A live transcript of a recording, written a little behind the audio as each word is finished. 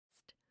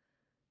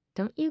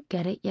Don't you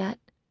get it yet?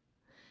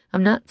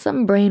 I'm not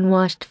some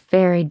brainwashed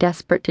fairy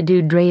desperate to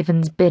do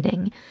Draven's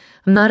bidding.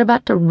 I'm not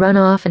about to run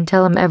off and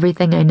tell him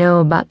everything I know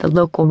about the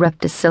local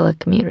Repticilla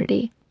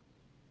community.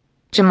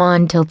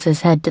 Jamon tilts his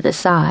head to the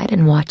side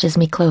and watches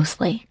me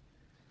closely.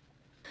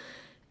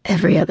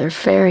 Every other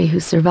fairy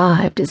who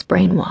survived is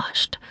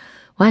brainwashed.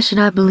 Why should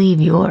I believe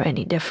you're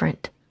any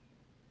different?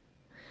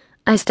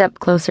 I step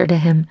closer to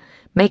him,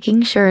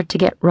 making sure to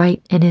get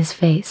right in his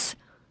face.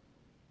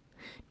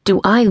 Do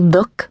I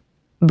look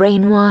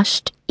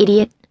brainwashed,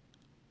 idiot?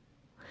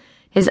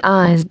 His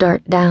eyes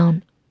dart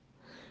down.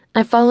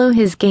 I follow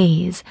his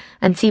gaze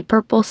and see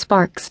purple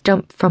sparks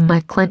jump from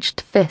my clenched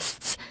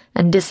fists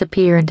and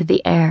disappear into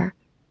the air.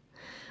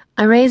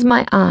 I raise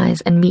my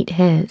eyes and meet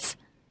his.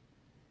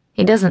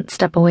 He doesn't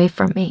step away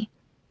from me.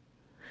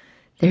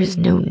 There's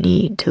no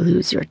need to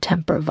lose your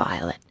temper,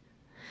 Violet.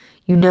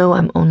 You know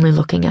I'm only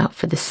looking out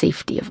for the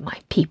safety of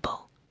my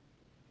people.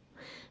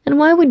 And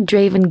why would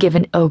Draven give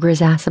an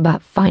ogre's ass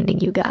about finding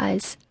you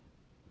guys?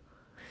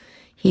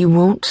 He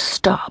won't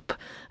stop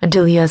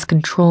until he has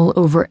control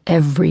over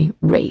every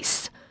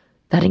race.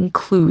 That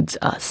includes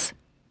us.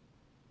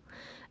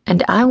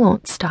 And I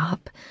won't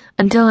stop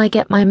until I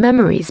get my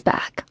memories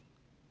back.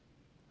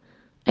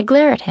 I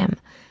glare at him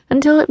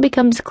until it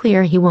becomes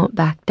clear he won't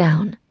back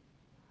down.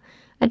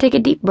 I take a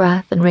deep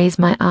breath and raise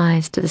my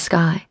eyes to the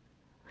sky.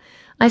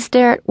 I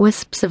stare at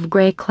wisps of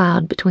gray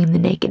cloud between the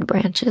naked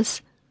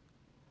branches.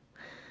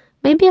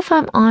 Maybe if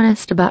I'm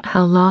honest about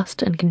how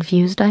lost and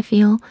confused I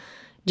feel,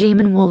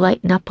 Jamin will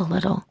lighten up a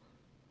little.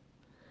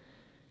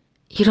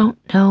 You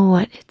don't know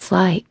what it's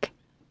like,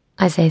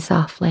 I say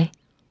softly,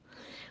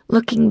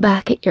 looking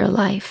back at your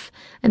life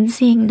and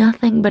seeing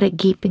nothing but a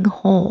gaping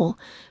hole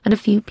and a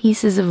few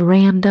pieces of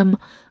random,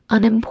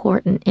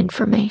 unimportant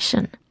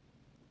information.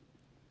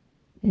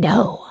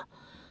 No,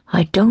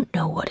 I don't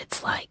know what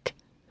it's like.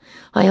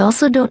 I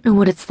also don't know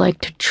what it's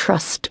like to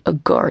trust a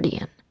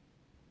guardian.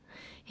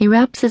 He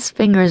wraps his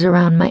fingers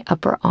around my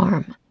upper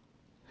arm,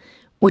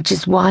 which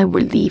is why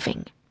we're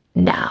leaving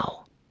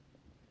now.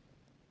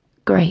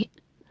 Great.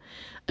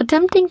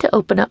 Attempting to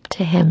open up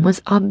to him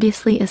was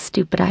obviously a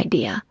stupid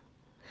idea.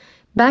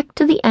 Back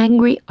to the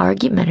angry,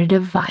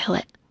 argumentative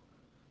Violet.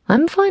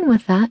 I'm fine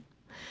with that.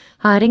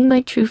 Hiding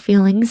my true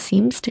feelings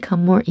seems to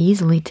come more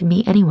easily to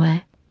me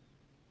anyway.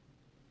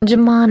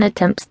 Jamon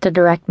attempts to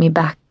direct me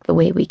back the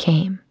way we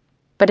came,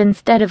 but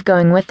instead of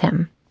going with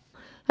him,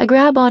 I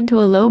grab onto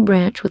a low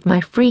branch with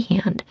my free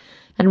hand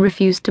and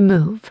refuse to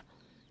move.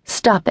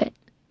 Stop it,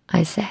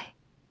 I say.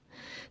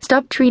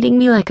 Stop treating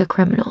me like a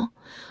criminal.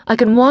 I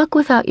can walk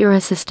without your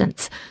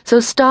assistance, so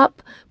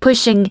stop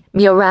pushing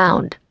me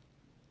around.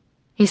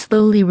 He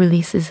slowly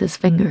releases his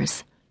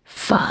fingers.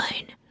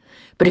 Fine,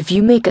 but if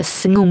you make a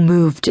single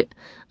move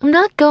I'm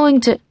not going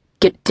to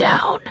get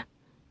down,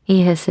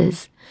 he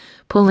hisses,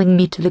 pulling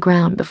me to the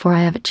ground before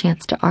I have a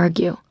chance to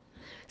argue.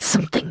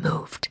 Something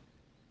moved.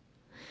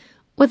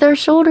 With our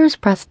shoulders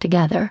pressed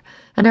together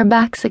and our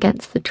backs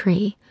against the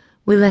tree,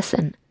 we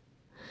listen.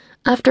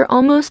 After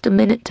almost a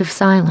minute of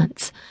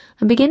silence,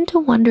 I begin to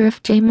wonder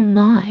if Jamin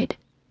lied.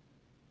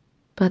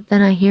 But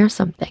then I hear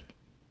something.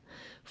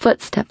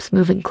 Footsteps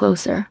moving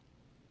closer.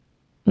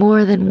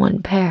 More than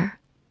one pair.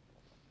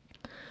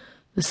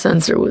 The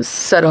sensor was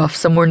set off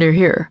somewhere near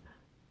here,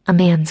 a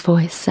man's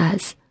voice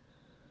says.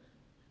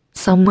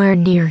 Somewhere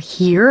near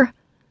here?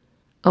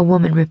 A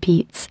woman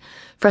repeats,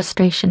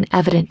 frustration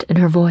evident in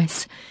her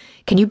voice.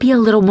 Can you be a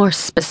little more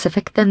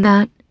specific than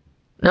that?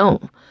 No,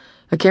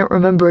 I can't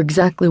remember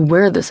exactly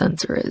where the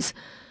sensor is.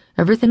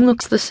 Everything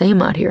looks the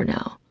same out here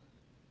now.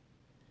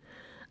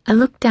 I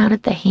look down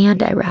at the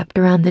hand I wrapped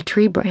around the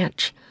tree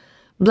branch.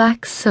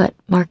 Black soot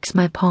marks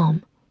my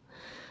palm.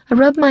 I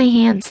rub my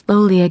hand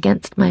slowly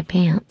against my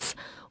pants,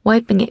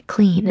 wiping it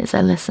clean as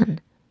I listen.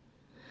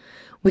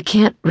 We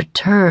can't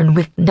return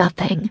with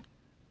nothing,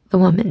 the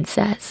woman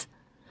says.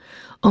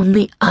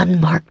 Only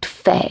unmarked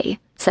Fae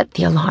set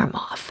the alarm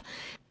off.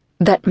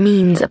 That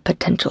means a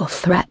potential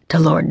threat to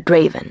Lord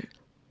Draven.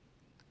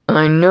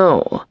 I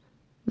know,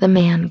 the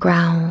man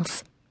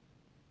growls.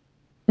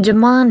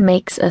 Jamon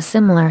makes a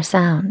similar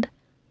sound.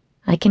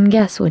 I can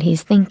guess what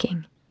he's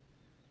thinking.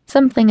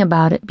 Something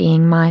about it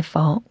being my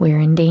fault we're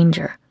in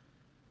danger.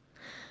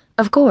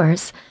 Of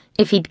course,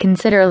 if he'd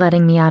consider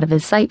letting me out of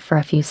his sight for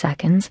a few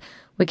seconds,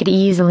 we could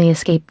easily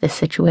escape this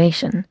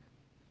situation.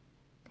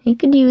 He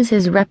could use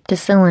his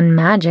Repticillan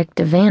magic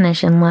to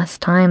vanish in less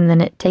time than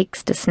it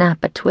takes to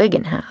snap a twig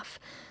in half,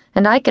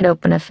 and I could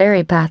open a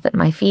fairy path at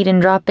my feet and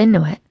drop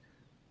into it.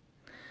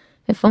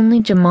 If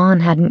only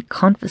Jamon hadn't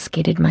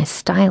confiscated my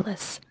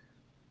stylus.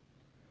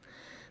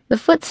 The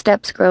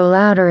footsteps grow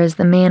louder as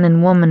the man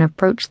and woman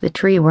approach the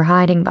tree we're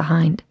hiding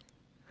behind.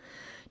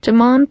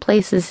 Jamon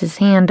places his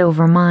hand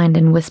over mine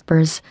and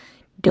whispers,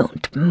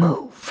 "Don't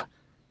move."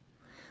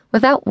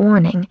 Without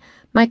warning,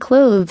 my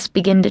clothes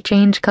begin to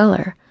change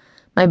color.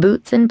 My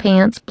boots and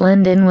pants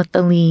blend in with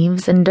the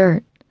leaves and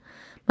dirt.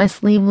 My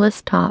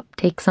sleeveless top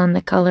takes on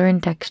the color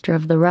and texture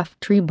of the rough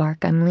tree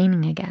bark I'm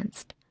leaning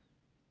against.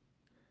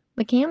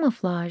 The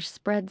camouflage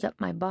spreads up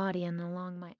my body and along my